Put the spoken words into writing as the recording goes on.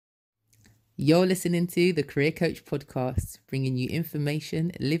You're listening to the Career Coach Podcast, bringing you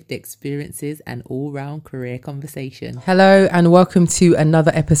information, lived experiences, and all-round career conversation. Hello, and welcome to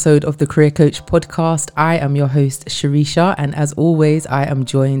another episode of the Career Coach Podcast. I am your host, Sharisha, and as always, I am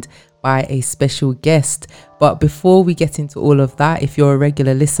joined by a special guest. But before we get into all of that, if you're a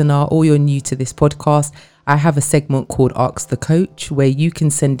regular listener or you're new to this podcast, I have a segment called Ask the Coach, where you can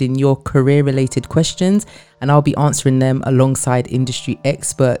send in your career-related questions and I'll be answering them alongside industry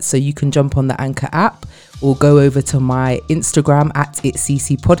experts. So you can jump on the Anchor app or go over to my Instagram at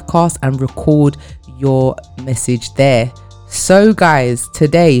 @itsccpodcast and record your message there. So guys,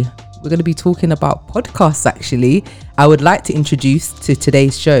 today we're going to be talking about podcasts actually. I would like to introduce to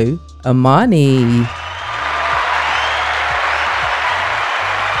today's show, Amani.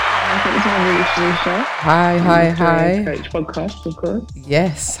 Hi. Coach podcast, of course.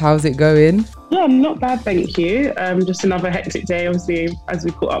 Yes, how's it going? Yeah, not bad, thank you. Just another hectic day, obviously, as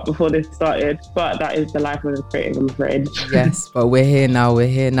we caught up before this started. But that is the life of a creative, I'm afraid. Yes, but we're here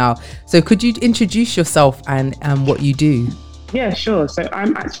now. So could you introduce yourself and what you do? Yeah, sure. So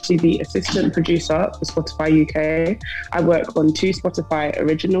I'm actually the assistant producer for Spotify UK. I work on 2 Spotify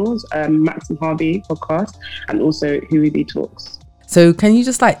originals, Max and Harvey podcast, and also Who We Be Talks. So can you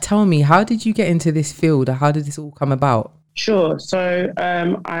just tell me, how did you get into this field? How did this all come about? Sure. So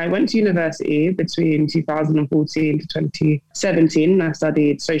I went to university between 2014 to 2017. I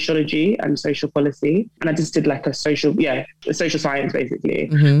studied sociology and social policy, and I just did social science basically.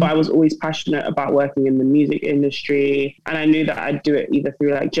 Mm-hmm. But I was always passionate about working in the music industry, and I knew that I'd do it either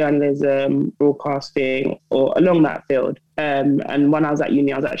through journalism, broadcasting, or along that field. And when I was at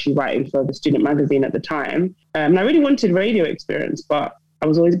uni, I was actually writing for the student magazine at the time. And I really wanted radio experience, but I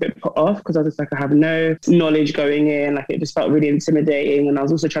was always a bit put off because I was just I have no knowledge going in. It just felt really intimidating. And I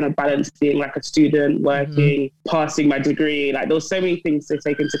was also trying to balance being a student, working, passing my degree. There was so many things to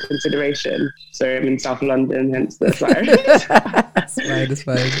take into consideration. So I'm in South London, hence the slide. That's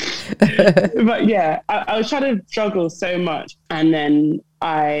fine. But yeah, I was trying to juggle so much. And then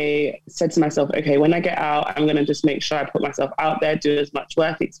I said to myself, okay, when I get out, I'm going to just make sure I put myself out there, do as much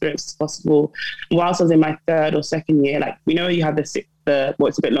work experience as possible. Whilst I was in my 3rd or 2nd year, you have it's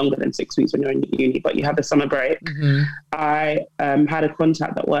a bit longer than 6 weeks when you're in uni, but you have the summer break. Mm-hmm. I had a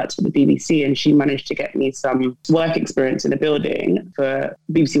contact that worked for the BBC, and she managed to get me some work experience in a building for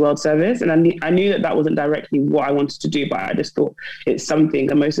BBC World Service. And I knew that wasn't directly what I wanted to do, but I just thought it's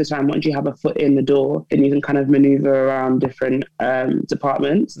something. And most of the time, once you have a foot in the door, then you can kind of maneuver around different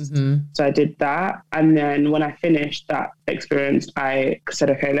departments. Mm-hmm. So I did that. And then when I finished that experience, I said,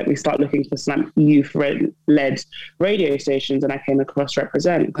 okay, let me start looking for some youth-led radio stations. And I came across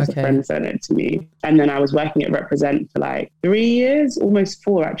Represent because a friend sent it to me. And then I was working at Represent for 3 years, almost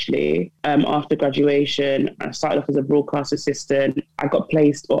 4 actually. After graduation, I started off as a broadcast assistant. I got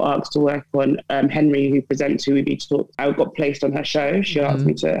placed or asked to work on Henry, who presents Who We Be Talks. I got placed on her show. She asked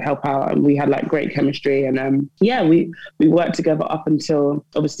me to help out, and we had great chemistry. And we worked together up until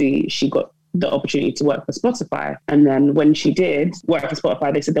obviously she got the opportunity to work for Spotify. And then when she did work for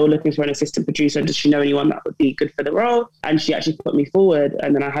Spotify, they said they were looking for an assistant producer. Does she know anyone that would be good for the role? And she actually put me forward.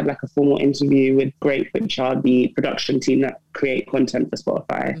 And then I had a formal interview with Great, which are the production team that create content for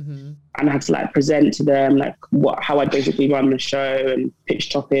Spotify. Mm-hmm. And I had to present to them how I'd basically run the show and pitch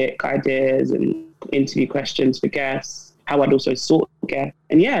topic ideas and interview questions for guests, how I'd also sort guests.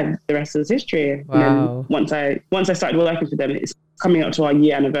 And yeah, the rest is history. Wow. And then once I started working for them, it's coming up to our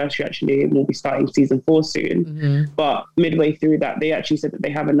year anniversary actually, and we'll be starting season 4 soon. Mm-hmm. But midway through that, they actually said that they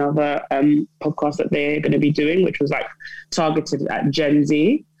have another podcast that they're going to be doing, which was targeted at Gen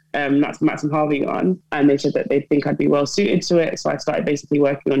Z. That's Max and Harvey on, and they said that they think I'd be well suited to it. So I started basically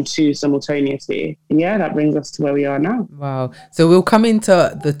working on 2 simultaneously. And yeah, that brings us to where we are now. Wow. So we'll come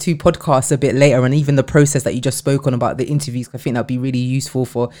into the 2 podcasts a bit later, and even the process that you just spoke on about the interviews. I think that'd be really useful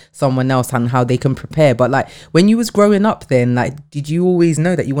for someone else and how they can prepare. But when you was growing up then, did you always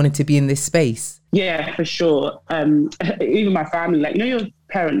know that you wanted to be in this space? Yeah, for sure. Even my family, your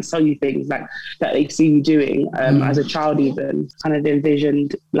parents tell you things that they see you doing as a child, even kind of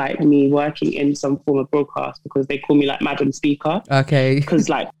envisioned me working in some form of broadcast, because they call me Madam Speaker. Okay. Because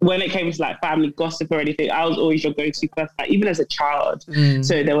when it came to family gossip or anything, I was always your go-to person, even as a child.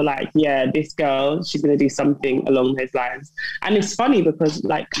 So they were yeah, this girl, she's going to do something along those lines. And it's funny because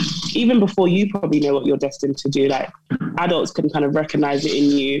even before you probably know what you're destined to do, adults can kind of recognize it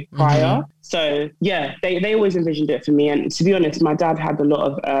in you prior. Mm-hmm. So yeah, they always envisioned it for me. And to be honest, my dad had a lot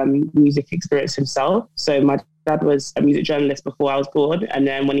of music experience himself. So my dad was a music journalist before I was born. And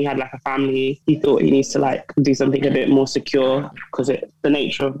then when he had like a family, he thought he needs to like do something a bit more secure because the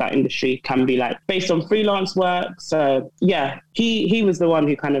nature of that industry can be like based on freelance work. So yeah, he was the one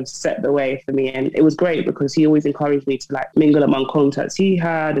who kind of set the way for me. And it was great because he always encouraged me to like mingle among contacts he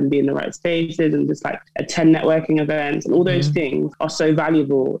had and be in the right spaces and just like attend networking events. And all those things are so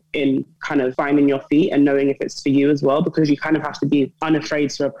valuable in kind of finding your feet and knowing if it's for you as well, because you kind of have to be unafraid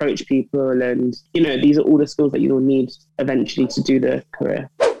to approach people. And, you know, these are all the skills that you will need eventually to do the career.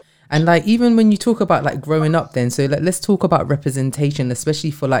 And like, even when you talk about like growing up then, so like, let's talk about representation,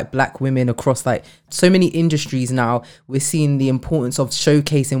 especially for like Black women across like so many industries now. We're seeing the importance of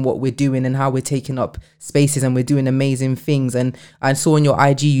showcasing what we're doing and how we're taking up spaces and we're doing amazing things. And I saw on your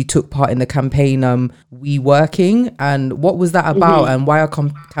IG, you took part in the campaign, We Working. And what was that about? And why are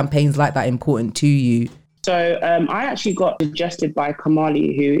campaigns like that important to you? So I actually got suggested by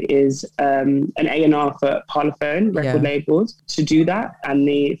Kamali, who is an A&R for Parlophone record labels, to do that. And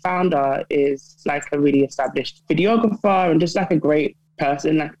the founder is like a really established videographer and just like a great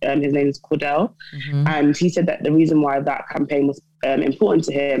person. Like his name is Cordell. And he said that the reason why that campaign was important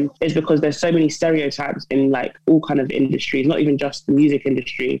to him is because there's so many stereotypes in like all kind of industries, not even just the music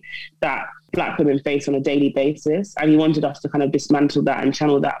industry, that Black women face on a daily basis. And he wanted us to kind of dismantle that and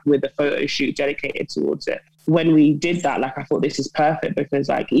channel that with a photo shoot dedicated towards it. When we did that, like, I thought this is perfect because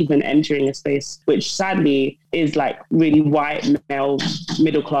like even entering a space which sadly is like really white, male,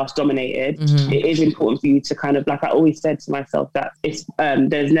 middle class dominated, it is important for you to kind of, like I always said to myself, that it's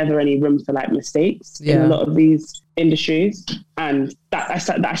there's never any room for like mistakes in a lot of these industries. And that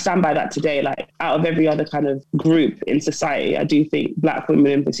I stand by that today. Like, out of every other kind of group in society, I do think Black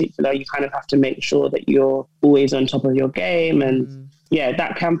women in particular, you kind of have to make sure that you're always on top of your game. And yeah,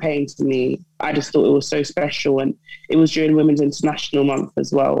 that campaign to me, I just thought it was so special. And it was during Women's International Month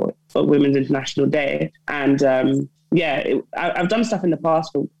as well, or Women's International Day. And I've done stuff in the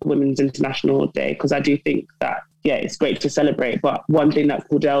past for Women's International Day because I do think that, yeah, it's great to celebrate. But one thing that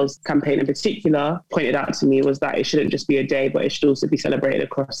Cordell's campaign in particular pointed out to me was that it shouldn't just be a day, but it should also be celebrated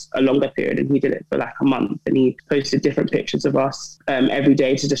across a longer period. And he did it for like a month. And he posted different pictures of us every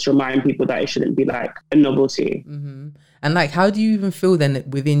day to just remind people that it shouldn't be like a novelty. And like, how do you even feel then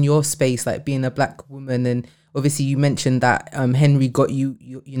within your space, like being a Black woman? And obviously you mentioned that Henry got you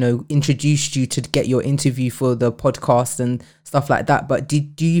know, introduced you to get your interview for the podcast and stuff like that. But do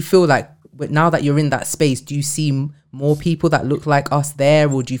you feel like, but now that you're in that space, do you see more people that look like us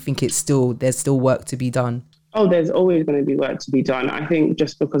there, or do you think there's still work to be done? Oh, there's always going to be work to be done. I think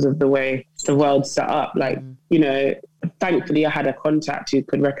just because of the way the world's set up, like, you know, thankfully I had a contact who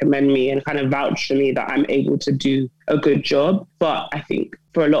could recommend me and kind of vouch for me that I'm able to do a good job. But I think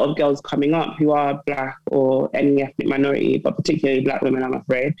for a lot of girls coming up who are Black or any ethnic minority, but particularly Black women, I'm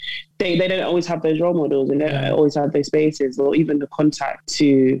afraid, they don't always have those role models and they don't always have those spaces or even the contact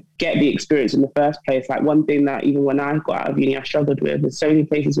to get the experience in the first place. Like, one thing that even when I got out of uni, I struggled with, is so many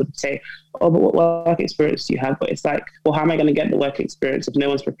places would say, oh, but what work experience do you have? But it's like, well, how am I going to get the work experience if no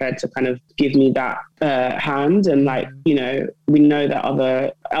one's prepared to kind of give me that hand? And like, you know, we know that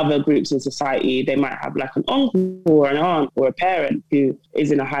other groups in society, they might have like an uncle or an aunt or a parent who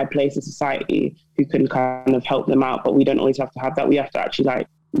is in a high place in society who can kind of help them out, but we don't always have to have that. We have to actually like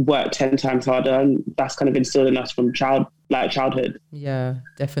work 10 times harder, and that's kind of instilled in us from childhood. Yeah,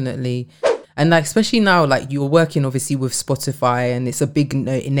 definitely. And like, especially now, like you're working obviously with Spotify and it's a big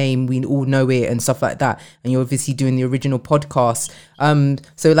name, we all know it and stuff like that, and you're obviously doing the original podcast.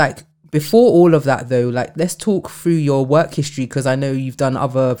 So like, before all of that though, like, let's talk through your work history, because I know you've done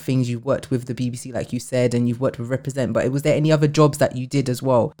other things. You've worked with the BBC, like you said, and you've worked with Represent, but was there any other jobs that you did as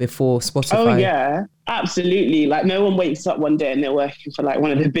well before Spotify? Oh yeah, absolutely. Like, no one wakes up one day and they're working for like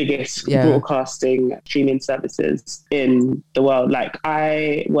one of the biggest broadcasting streaming services in the world. Like,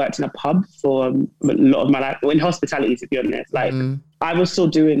 I worked in a pub for a lot of my life, in hospitality, to be honest. Like, I was still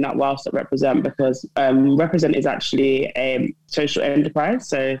doing that whilst at Represent, because Represent is actually a social enterprise.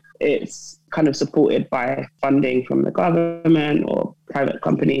 So it's kind of supported by funding from the government or private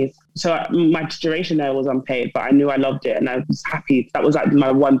companies. So my duration there was unpaid, but I knew I loved it and I was happy. That was like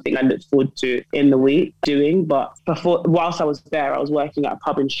my one thing I looked forward to in the week doing. But whilst I was there, I was working at a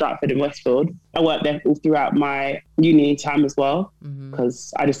pub in Stratford in Westfield. I worked there all throughout my uni time as well,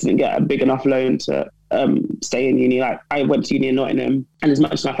 because I just didn't get a big enough loan to stay in uni. Like, I went to uni in Nottingham, and as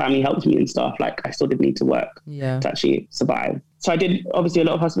much as my family helped me and stuff, like, I still did need to work to actually survive. So I did obviously a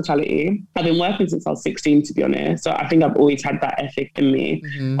lot of hospitality. I've been working since I was 16, to be honest. So I think I've always had that ethic in me.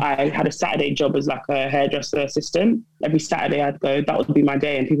 I had a Saturday job as like a hairdresser assistant. Every Saturday I'd go, that would be my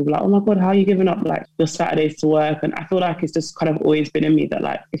day. And people were like, oh my God, how are you giving up like your Saturdays to work? And I feel like it's just kind of always been in me that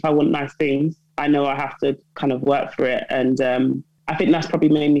like, if I want nice things, I know I have to kind of work for it. And I think that's probably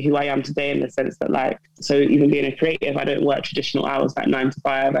mainly who I am today, in the sense that like, so even being a creative, I don't work traditional hours like 9 to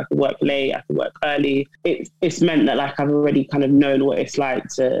 5. I could work late, I could work early. It's meant that like I've already kind of known what it's like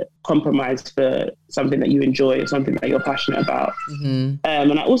to compromise for something that you enjoy or something that you're passionate about. And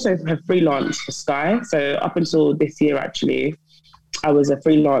I also have freelanced for Sky. So up until this year, actually, I was a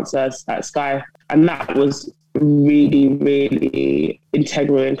freelancer at Sky, and that was really, really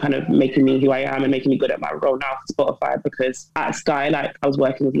integral in kind of making me who I am and making me good at my role now for Spotify. Because at Sky, like, I was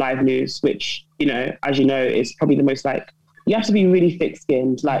working with live news, which, you know, as you know, is probably the most like, you have to be really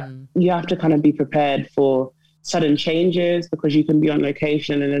thick-skinned. Like, you have to kind of be prepared for sudden changes, because you can be on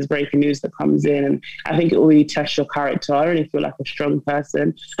location and there's breaking news that comes in. And I think it will really test your character and if you're like a strong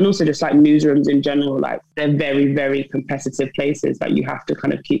person. And also just like newsrooms in general, like they're very, very competitive places that you have to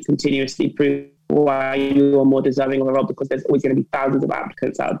kind of keep continuously prove why you are more deserving of a role, because there's always going to be thousands of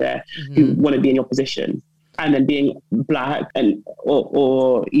applicants out there who want to be in your position. And then being Black and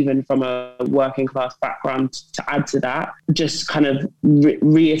or even from a working class background to add to that, just kind of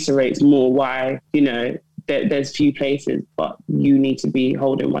reiterates more why, you know, there's few places, but you need to be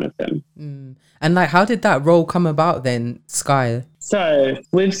holding one of them. And like, how did that role come about then, Sky? So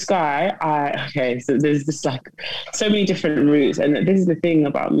with Sky, so there's just like so many different routes. And this is the thing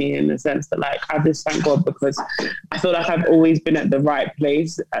about me, in the sense that like, I just thank God, because I feel like I've always been at the right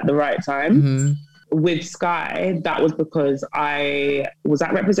place at the right time. With Sky, that was because I was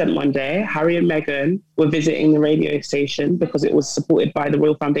at Represent one day. Harry and Meghan were visiting the radio station because it was supported by the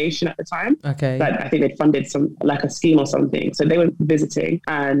Royal Foundation at the time. Okay. Like, I think they'd funded some, like a scheme or something. So they were visiting.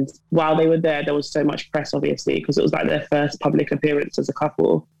 And while they were there was so much press, obviously, because it was like their first public appearance as a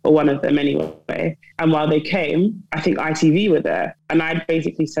couple, or one of them anyway. And while they came, I think ITV were there. And I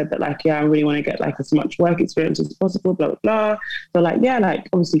basically said that like, yeah, I really want to get like as much work experience as possible, blah, blah, blah. So like, yeah, like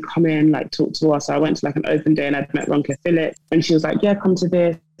obviously come in, like talk to us. So I went to like an open day and I'd met Ronke Phillips, and she was like, yeah, come to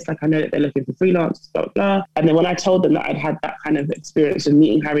this. Like, I know that they're looking for freelance, blah, blah, blah. And then when I told them that I'd had that kind of experience of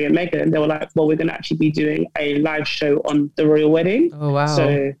meeting Harry and Meghan, they were like, well, we're going to actually be doing a live show on the royal wedding. Oh, wow.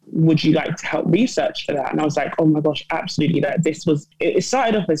 So would you like to help research for that? And I was like, oh my gosh, absolutely. That this was, it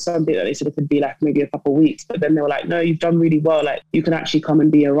started off as something that they said it could be like maybe a couple of weeks, but then they were like, no, you've done really well. Like, you can actually come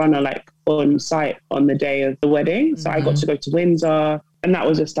and be a runner, like on site on the day of the wedding. So I got to go to Windsor. And that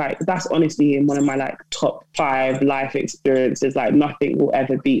was just like, that's honestly in one of my like top 5 life experiences. Like, nothing will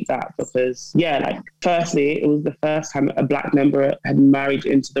ever beat that, because yeah, like firstly, it was the first time a Black member had married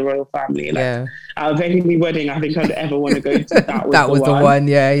into the royal family. Like, out of any wedding I think I'd ever want to go to, that was the one.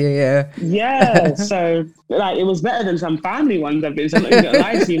 Yeah. So like, it was better than some family ones I've been. So I'm not even gonna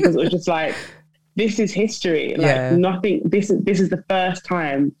lie to you, because it was just like, this is history. Like, nothing. This is the first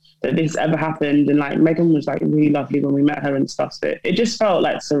time that this ever happened. And like, Meghan was like really lovely when we met her and stuff. So it just felt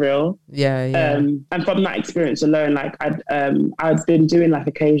like surreal. And from that experience alone, like I'd been doing like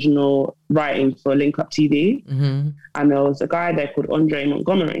occasional writing for Link Up TV. And there was a guy there called Andre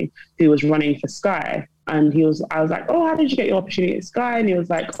Montgomery who was running for Sky. And I was like, oh, how did you get your opportunity at Sky? And he was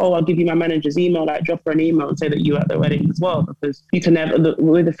like, oh, I'll give you my manager's email, like drop her an email and say that you were at the wedding as well. Because you can never,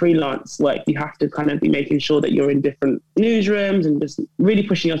 with the freelance work, you have to kind of be making sure that you're in different newsrooms and just really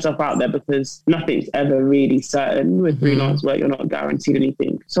pushing yourself out there, because nothing's ever really certain with freelance work. You're not guaranteed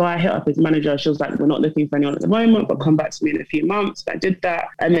anything. So I hit up his manager. She was like, we're not looking for anyone at the moment, but come back to me in a few months. I did that.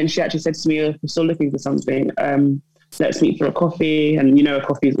 And then she actually said to me, oh, we're still looking for something. Let's meet for a coffee. And you know, a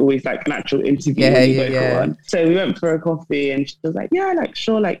coffee is always like an actual interview when you go for one. So we went for a coffee, and she was like, yeah, like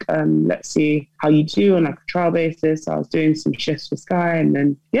sure, like let's see how you do on like a trial basis. So I was doing some shifts for Sky, and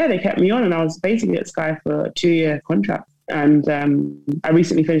then they kept me on, and I was basically at Sky for a 2-year contract. And I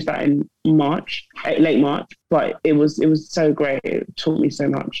recently finished that in March, late March, but it was so great. It taught me so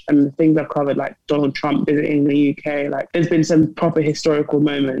much. And the things I've covered, like Donald Trump visiting the UK, like there's been some proper historical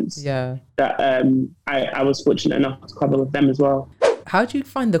moments that I was fortunate enough to cover with them as well. How do you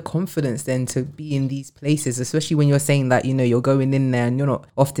find the confidence then to be in these places, especially when you're saying that, you know, you're going in there and you're not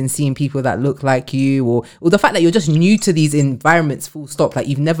often seeing people that look like you, or the fact that you're just new to these environments, full stop, like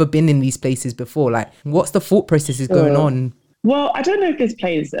you've never been in these places before? Like, what's the thought processes going on? Well, I don't know if this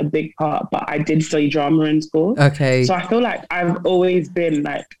plays a big part, but I did study drama in school. Okay. So I feel like I've always been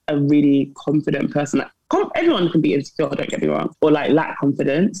like a really confident person. Like, everyone can be insecure, don't get me wrong, or like lack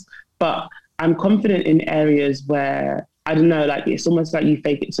confidence, but I'm confident in areas where, I don't know, like it's almost like you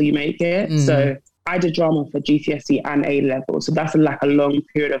fake it till you make it. So I did drama for GCSE and A level. So that's like a long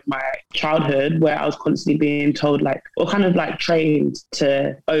period of my childhood where I was constantly being told like, or kind of like trained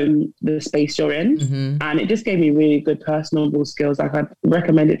to own the space you're in. Mm-hmm. And it just gave me really good personable skills. Like I'd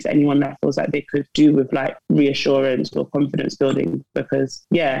recommend it to anyone that feels like they could do with like reassurance or confidence building, because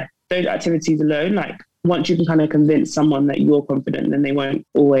those activities alone, like once you can kind of convince someone that you're confident, then they won't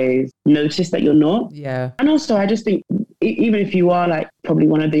always notice that you're not. Yeah. And also I just think even if you are like probably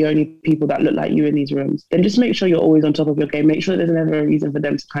one of the only people that look like you in these rooms, then just make sure you're always on top of your game. Make sure there's never a reason for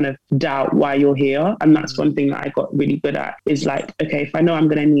them to kind of doubt why you're here. And that's one thing that I got really good at, is like, okay, if I know I'm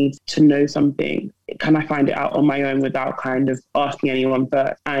going to need to know something, can I find it out on my own without kind of asking anyone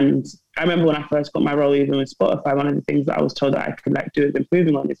first? And I remember when I first got my role, even with Spotify, one of the things that I was told that I could like do is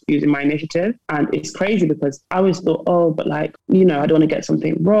improving on is using my initiative. And it's crazy because I always thought, oh, but like, you know, I don't want to get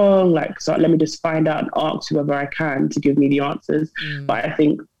something wrong. Like, so let me just find out and ask whoever I can to give me the answers. But I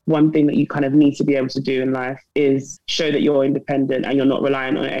think one thing that you kind of need to be able to do in life is show that you're independent and you're not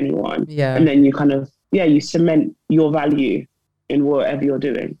reliant on anyone. Yeah. And then you kind of, you cement your value in whatever you're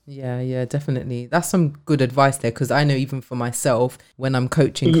doing. Yeah, definitely. That's some good advice there, because I know even for myself, when I'm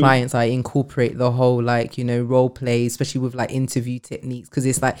coaching clients, I incorporate the whole like, you know, role play, especially with like interview techniques, because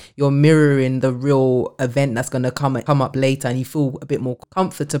it's like you're mirroring the real event that's going to come up later, and you feel a bit more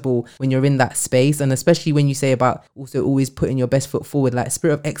comfortable when you're in that space. And especially when you say about also always putting your best foot forward, like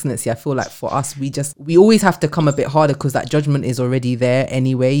spirit of excellency, I feel like for us, we always have to come a bit harder, because that judgment is already there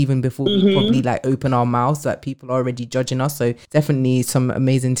anyway, even before we probably like open our mouths, like people are already judging us. So definitely some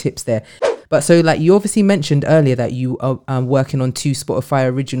amazing tips there. But so like you obviously mentioned earlier that you are working on 2 Spotify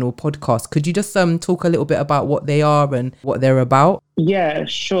original podcasts. Could you just talk a little bit about what they are and what they're about? Yeah,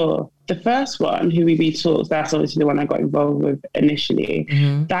 sure. The first one, Who We Be Talks, that's obviously the one I got involved with initially.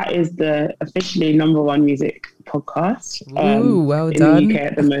 That is the officially #1 music podcast well done. in the UK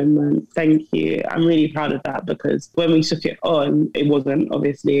at the moment. Thank you. I'm really proud of that, because when we took it on, it wasn't,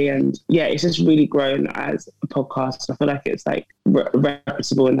 obviously. And it's just really grown as a podcast. I feel like it's like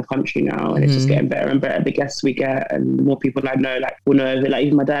reputable in the country now, and it's just getting better and better. The guests we get and the more people I know, like, will know of it. Like,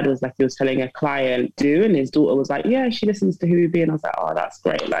 even my dad was like, he was telling a client, and his daughter was like, yeah, she listens to Who We Be. And I was like, oh, that's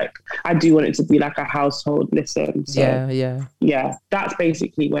great. Like, I do want it to be like a household listen. So, yeah, that's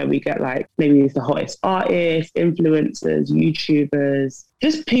basically where we get like maybe the hottest artists, influencers, YouTubers,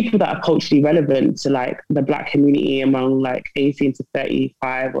 just people that are culturally relevant to like the Black community among like 18 to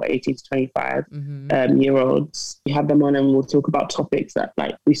 35 or 18 to 25 year olds. We have them on and we'll talk about topics that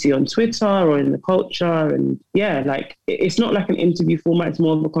like we see on Twitter or in the culture. And like it's not like an interview format, it's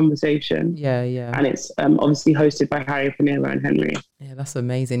more of a conversation. And it's obviously hosted by Harry Panera and Henry. Yeah, that's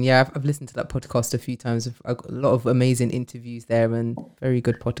amazing. Yeah, I've listened to that podcast a few times. I've got a lot of amazing interviews there and very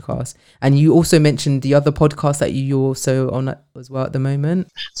good podcast. And you also mentioned the other podcast that you're also on as well at the moment.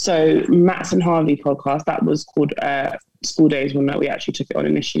 So Max and Harvey podcast, that was called School Days, when we actually took it on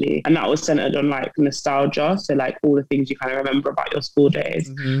initially, and that was centered on like nostalgia, so like all the things you kind of remember about your school days.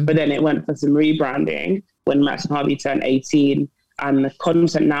 But then it went for some rebranding when Max and Harvey turned 18. And the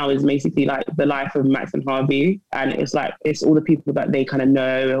content now is basically like the life of Max and Harvey. And it's like, it's all the people that they kind of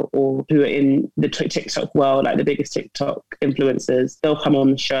know or who are in the TikTok world, like the biggest TikTok influencers. They'll come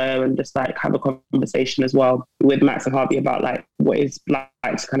on the show and just like have a conversation as well with Max and Harvey about like what it's like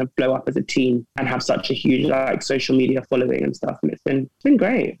to kind of blow up as a teen and have such a huge like social media following and stuff. And it's been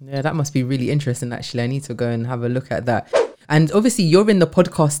great. Yeah, that must be really interesting, actually. I need to go and have a look at that. And obviously you're in the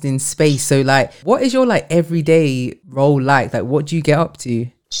podcasting space. So like, what is your like everyday role like? Like, what do you get up to?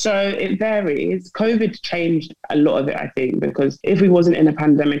 So it varies. COVID changed a lot of it, I think, because if we wasn't in a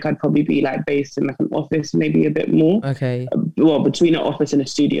pandemic, I'd probably be like based in like an office, maybe a bit more. Okay. Well, between an office and a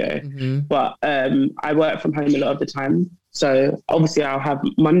studio. But I work from home a lot of the time. So obviously I'll have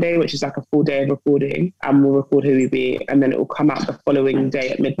Monday, which is like a full day of recording, and we'll record Who We Be, and then it will come out the following day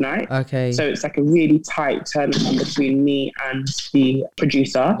at midnight. Okay. So it's like a really tight turnaround between me and the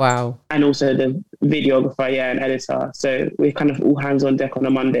producer. Wow. And also the videographer, and editor. So we're kind of all hands on deck on a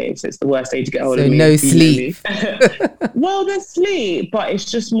Monday. So it's the worst day to get hold of me. So no sleep. Well, there's sleep, but it's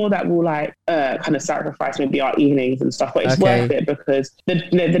just more that we'll like kind of sacrifice maybe our evenings and stuff. But it's worth it, because the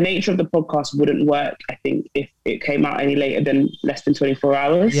nature of the podcast wouldn't work, I think, if it came out any later than less than 24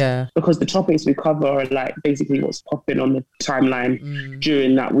 hours. Yeah. Because the topics we cover are like basically what's popping on the timeline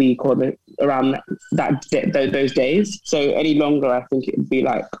during that week or around those days. So any longer, I think it would be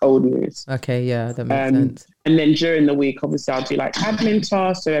like old news. Okay, yeah, that makes sense. And then during the week, obviously, I'll do like admin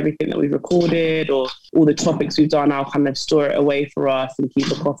tasks. So everything that we've recorded or all the topics we've done, I'll kind of store it away for us and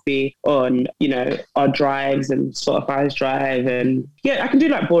keep a copy on, our drives and Spotify's drive. And I can do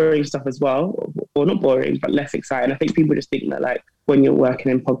like boring stuff as well. Or not boring, but less exciting. I think people just think that like when you're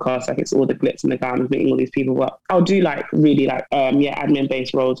working in podcasts, like it's all the glitz and the glam, meeting all these people. But I'll do like really like,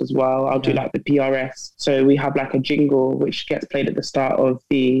 admin-based roles as well. I'll do like the PRS. So we have like a jingle which gets played at the start of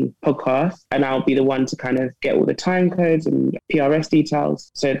the podcast, and I'll be the one to kind of get all the time codes and PRS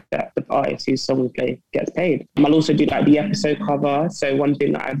details so that the artist whose song we play gets paid. I'll also do like the episode cover. So one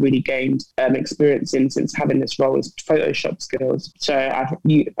thing that I've really gained experience in since having this role is Photoshop skills. So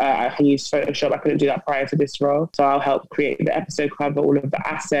I can use Photoshop. I couldn't do that prior to this role. So I'll help create the episode cover, all of the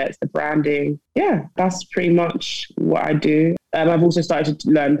assets, the branding. Yeah, that's pretty much what I do. I've also started to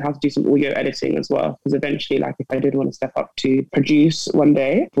learn how to do some audio editing as well, because eventually, like if I did want to step up to produce one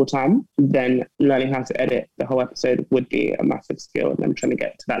day full time, then learning how to edit the whole episode would be a massive skill, and I'm trying to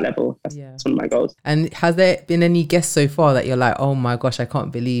get to that level. That's one of my goals. And has there been any guests so far that you're like, oh my gosh, I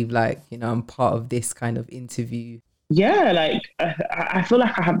can't believe I'm part of this kind of interview? Yeah, like I feel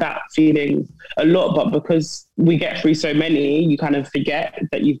like I have that feeling a lot, but because we get through so many, you kind of forget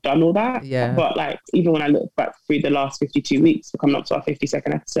that you've done all that. Yeah. But like, even when I look back through the last 52 weeks, we're coming up to our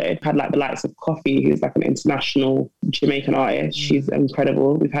 52nd episode, I've had like the likes of Coffee, who's like an international Jamaican artist. She's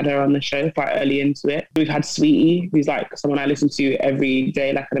incredible. We've had her on the show quite early into it. We've had Sweetie, who's like someone I listen to every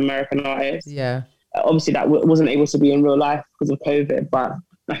day, like an American artist. Yeah. Obviously that wasn't able to be in real life because of COVID, but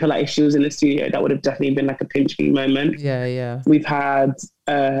I feel like if she was in the studio, that would have definitely been like a pinch me moment. Yeah. We've had,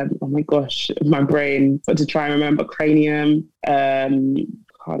 oh my gosh, my brain, but to try and remember, Cranium, can't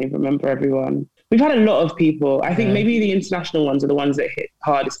even remember everyone. We've had a lot of people. I think maybe the international ones are the ones that hit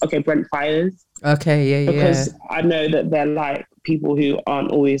hardest. Okay, Brent Fires. Okay, yeah. Because I know that they're like people who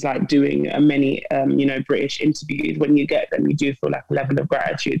aren't always like doing many, British interviews. When you get them, you do feel like a level of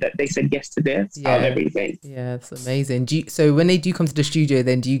gratitude that they said yes to this out of everything. Yeah, it's amazing. So when they do come to the studio,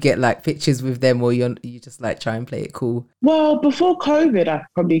 then do you get like pictures with them, or you just like try and play it cool? Well, before COVID, I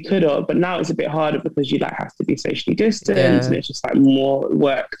probably could have, but now it's a bit harder because you like have to be socially distanced, and it's just like more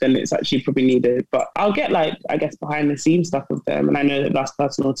work than it's actually probably needed. But I'll get like, I guess, behind the scenes stuff with them, and I know that that's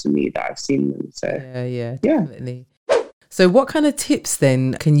personal to me that I've seen them. So yeah, definitely. So what kind of tips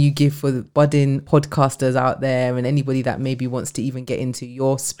then can you give for the budding podcasters out there and anybody that maybe wants to even get into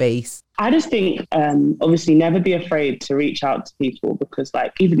your space? I just think, obviously, never be afraid to reach out to people, because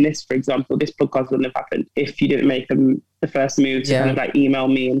like even this, for example, this podcast wouldn't have happened if you didn't make the first move to kind of like email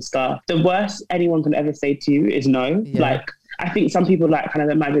me and stuff. The worst anyone can ever say to you is no. Like, I think some people like kind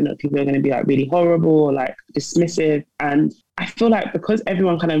of imagine that people are going to be like really horrible or like dismissive. And I feel like because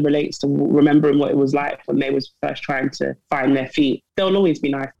everyone kind of relates to remembering what it was like when they was first trying to find their feet, they'll always be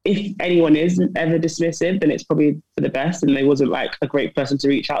nice. If anyone is ever dismissive, then it's probably for the best and they wasn't like a great person to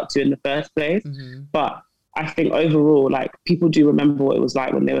reach out to in the first place. Mm-hmm. But I think overall, like people do remember what it was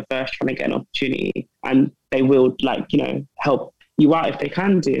like when they were first trying to get an opportunity, and they will like, help you out if they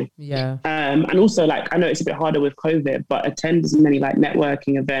can do. Yeah. And also like, I know it's a bit harder with COVID, but attend as many like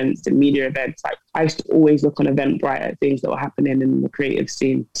networking events and media events. Like I used to always look on Eventbrite at things that were happening in the creative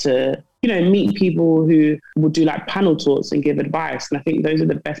scene to, meet people who would do like panel talks and give advice. And I think those are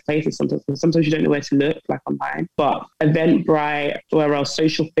the best places sometimes, because sometimes you don't know where to look, like online. But Eventbrite, where else,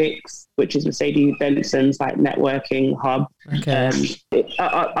 Social Fix, which is Mercedes Benson's like networking hub,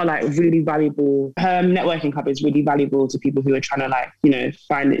 are like really valuable. Her networking hub is really valuable to people who are trying to like,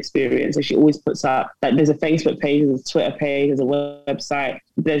 find the experience. So she always puts up, like there's a Facebook page, there's a Twitter page, there's a website.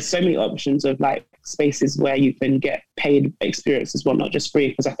 There's so many options of like spaces where you can get paid experience as well, not just free.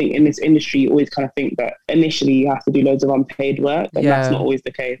 Because I think in this industry, you always kind of think that initially you have to do loads of unpaid work, but that's not always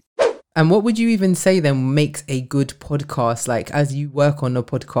the case. And what would you even say then makes a good podcast? Like as you work on a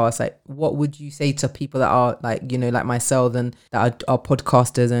podcast, like what would you say to people that are like, like myself and that are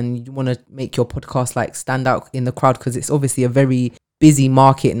podcasters, and you want to make your podcast like stand out in the crowd? Because it's obviously a very busy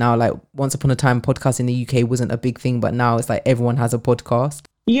market now. Like once upon a time, podcast in the UK wasn't a big thing, but now it's like everyone has a podcast.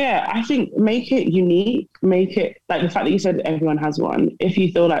 Yeah, I think make it unique, make it like the fact that you said everyone has one. If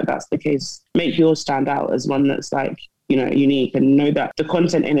you feel like that's the case, make yours stand out as one that's like, unique, and know that the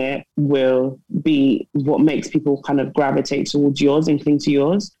content in it will be what makes people kind of gravitate towards yours and cling to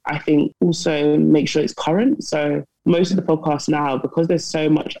yours. I think also make sure it's current. So most of the podcasts now, because there's so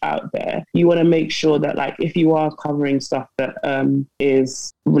much out there, you want to make sure that like if you are covering stuff that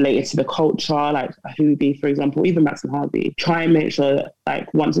is related to the culture, like Hoobie, for example, even Max and Harvey, try and make sure that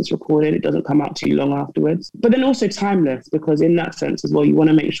like once it's recorded, it doesn't come out too long afterwards. But then also timeless, because in that sense as well, you want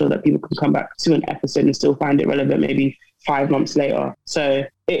to make sure that people can come back to an episode and still find it relevant maybe 5 months later. So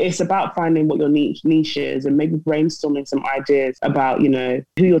it's about finding what your niche is, and maybe brainstorming some ideas about, who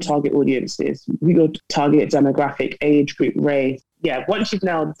your target audience is, who your target demographic, age group, race, once you've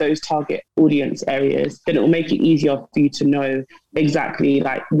nailed those target audience areas, then it will make it easier for you to know exactly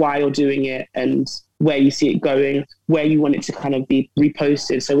like why you're doing it and where you see it going, where you want it to kind of be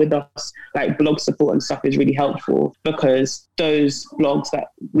reposted. So with us, like blog support and stuff is really helpful because those blogs that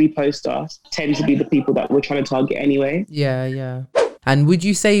repost us tend to be the people that we're trying to target anyway. Yeah. And would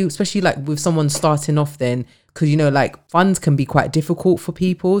you say, especially like with someone starting off then, because, you know, like funds can be quite difficult for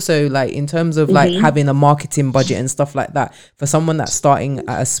people. So like in terms of like having a marketing budget and stuff like that, for someone that's starting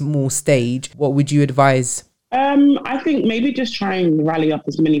at a small stage, what would you advise? I think maybe just try and rally up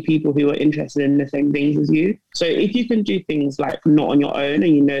as many people who are interested in the same things as you. So if you can do things like not on your own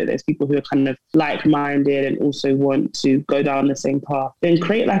and you know there's people who are kind of like-minded and also want to go down the same path, then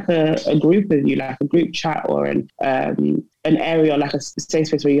create like a group of you, like a group chat or an area, like a safe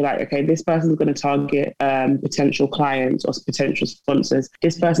space where you're like, okay, this person's going to target potential clients or potential sponsors.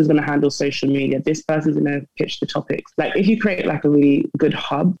 This person's going to handle social media. This person's going to pitch the topics. Like if you create like a really good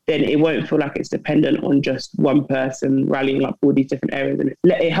hub, then it won't feel like it's dependent on just one person rallying up all these different areas. And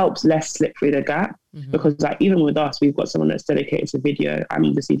it helps less slip through the gap. Because like even with us, we've got someone that's dedicated to video. I'm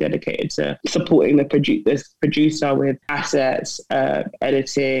obviously dedicated to supporting the producer with assets,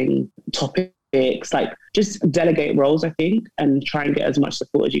 editing, topics, like just delegate roles, I think, and try and get as much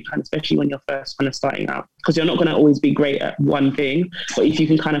support as you can, especially when you're first kind of starting out, because you're not going to always be great at one thing. But if you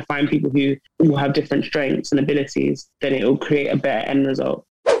can kind of find people who will have different strengths and abilities, then it will create a better end result.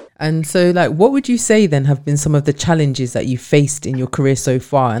 And so like, what would you say then have been some of the challenges that you faced in your career so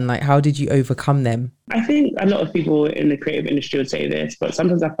far, and like, how did you overcome them? I think a lot of people in the creative industry would say this, but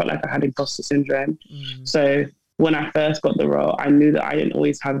sometimes I felt like I had imposter syndrome. So when I first got the role, I knew that I didn't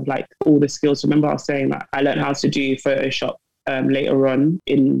always have like all the skills. Remember I was saying that I learned how to do Photoshop later on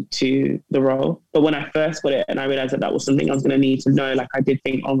into the role. But when I first got it and I realized that was something I was going to need to know, like I did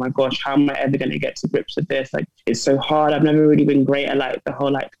think, oh my gosh, how am I ever going to get to grips with this? Like it's so hard. I've never really been great at like the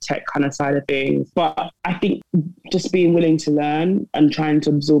whole like tech kind of side of things. But I think just being willing to learn and trying to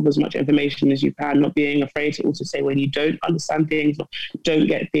absorb as much information as you can, not being afraid to also say when you don't understand things or don't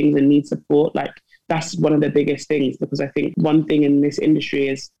get things and need support, like that's one of the biggest things, because I think one thing in this industry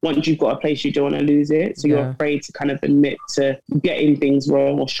is once you've got a place, you don't want to lose it. So you're afraid to kind of admit to getting things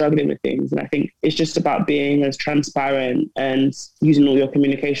wrong or struggling with things. And I think it's just about being as transparent and using all your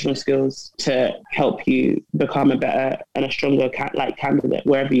communicational skills to help you become a better and a stronger candidate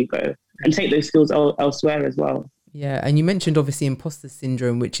wherever you go, and take those skills elsewhere as well. Yeah, and you mentioned obviously imposter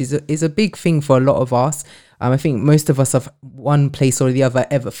syndrome, which is a big thing for a lot of us. I think most of us have one place or the other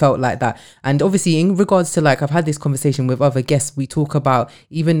ever felt like that. And obviously in regards to like, I've had this conversation with other guests, we talk about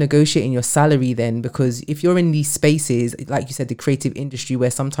even negotiating your salary then, because if you're in these spaces, like you said, the creative industry where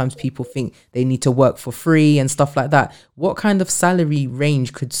sometimes people think they need to work for free and stuff like that, what kind of salary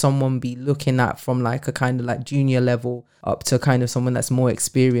range could someone be looking at from like a kind of like junior level up to kind of someone that's more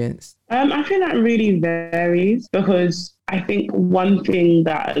experienced? I feel that really varies, because I think one thing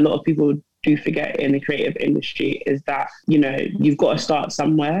that a lot of people do forget in the creative industry is that, you know, you've got to start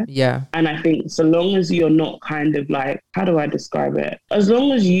somewhere. Yeah. And I think so long as you're not kind of like, how do I describe it? As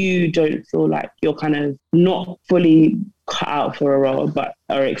long as you don't feel like you're kind of not fully cut out for a role, but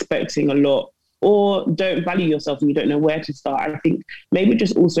are expecting a lot, or don't value yourself and you don't know where to start, I think maybe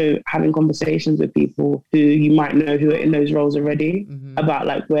just also having conversations with people who you might know who are in those roles already about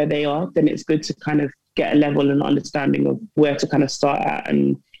like where they are, then it's good to kind of get a level and understanding of where to kind of start at,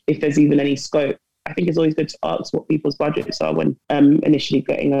 and if there's even any scope. I think it's always good to ask what people's budgets are when initially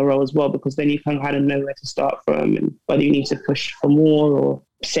getting a role as well, because then you kind of know where to start from and whether you need to push for more, or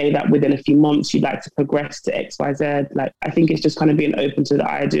say that within a few months you'd like to progress to XYZ. Like, I think it's just kind of being open to the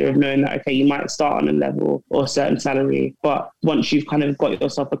idea of knowing that, okay, you might start on a level or a certain salary, but once you've kind of got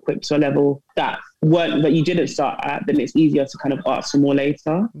yourself equipped to a level that you didn't start at, then it's easier to kind of ask for more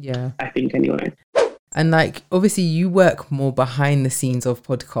later. Yeah. I think anyway. And like, obviously you work more behind the scenes of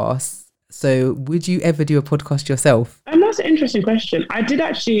podcasts. So would you ever do a podcast yourself? That's an interesting question. I did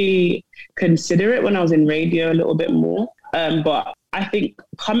actually consider it when I was in radio a little bit more. But I think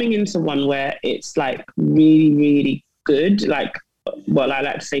coming into one where it's like really, really good, like, well, I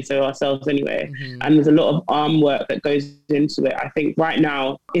like to say so ourselves anyway. And there's a lot of arm work that goes into it. I think right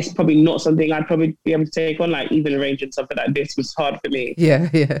now it's probably not something I'd probably be able to take on, like even arranging something like this was hard for me. Yeah.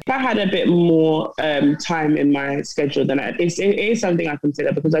 If I had a bit more time in my schedule, then it is something I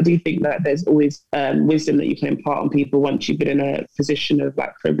consider, because I do think that there's always wisdom that you can impart on people once you've been in a position of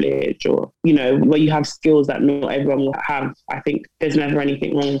like privilege, or, you know, where you have skills that not everyone will have. I think there's never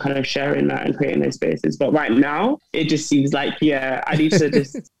anything wrong in kind of sharing that and creating those spaces. But right now it just seems like, I need to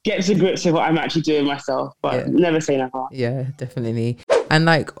just get to grips with what I'm actually doing myself, but never say never. Yeah, definitely. And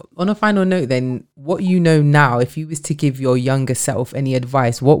like on a final note then, what you know now, if you was to give your younger self any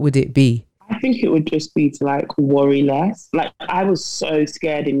advice, what would it be? I think it would just be to like worry less. Like I was so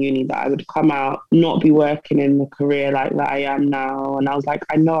scared in uni that I would come out, not be working in the career like that I am now. And I was like,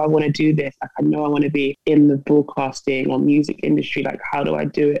 I know I want to do this. Like I know I want to be in the broadcasting or music industry. Like how do I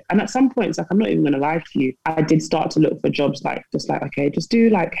do it? And at some points, like I'm not even going to lie to you, I did start to look for jobs like okay, just do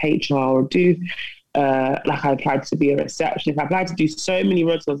like HR or do like I applied to be a receptionist. I applied to do so many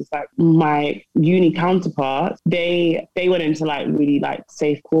roles. So it's like my uni counterparts, they went into like really like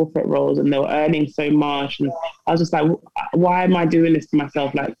safe corporate roles and they were earning so much. And I was just like, why am I doing this to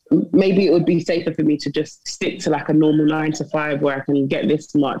myself? Like maybe it would be safer for me to just stick to like a normal 9 to 5 where I can get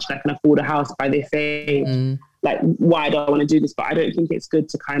this much, I can afford a house by this age. Like, why do I want to do this? But I don't think it's good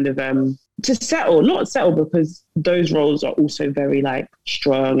to kind of not settle because those roles are also very like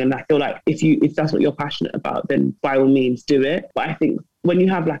strong. And I feel like if that's what you're passionate about, then by all means do it. But I think when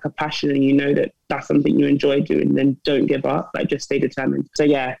you have like a passion and you know that that's something you enjoy doing, then don't give up, like just stay determined. So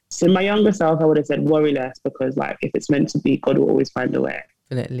yeah, so my younger self, I would have said worry less, because like if it's meant to be, God will always find a way.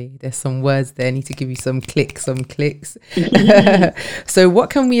 Definitely. There's some words there. I need to give you some clicks. So what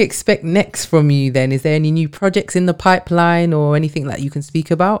can we expect next from you then? Is there any new projects in the pipeline or anything that you can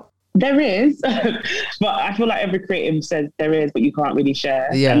speak about? There is, but I feel like every creative says there is, but you can't really share.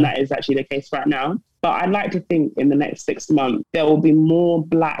 Yeah. And that is actually the case right now. But I'd like to think in the next 6 months, there will be more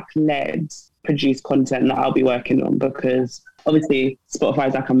Black-led produced content that I'll be working on, because obviously Spotify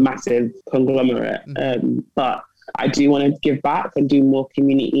is like a massive conglomerate. But I do want to give back and do more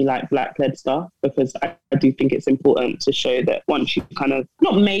community like Black-led stuff, because I do think it's important to show that once you kind of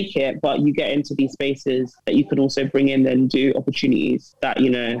not make it, but you get into these spaces, that you can also bring in and do opportunities that, you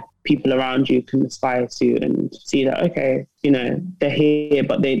know, people around you can aspire to and see that, okay, you know, they're here,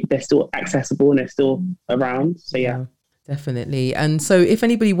 but they're still accessible and they're still around. So yeah. Definitely. And so if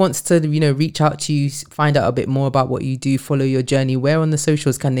anybody wants to, you know, reach out to you, find out a bit more about what you do, follow your journey, where on the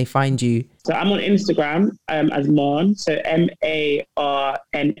socials can they find you? So I'm on Instagram as Marn, so MARNF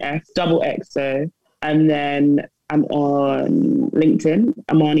XXO. And then I'm on LinkedIn,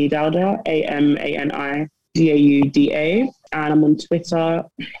 Amani Dauda, AMANI DAUDA. And I'm on Twitter,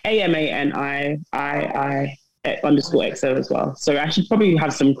 AMANI_XO as well. So I should probably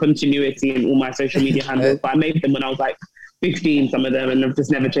have some continuity in all my social media handles, but I made them when I was like 15, some of them, and I've just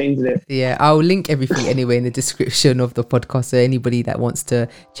never changed it. Yeah, I'll link everything anyway in the description of the podcast, so anybody that wants to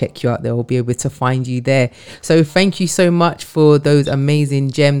check you out there will be able to find you there. So thank you so much for those amazing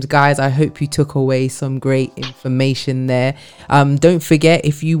gems, guys. I hope you took away some great information there. Don't forget,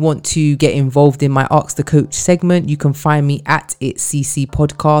 if you want to get involved in my Ask the Coach segment, you can find me at @CC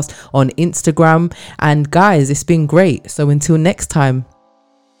Podcast on Instagram. And guys, it's been great. So until next time.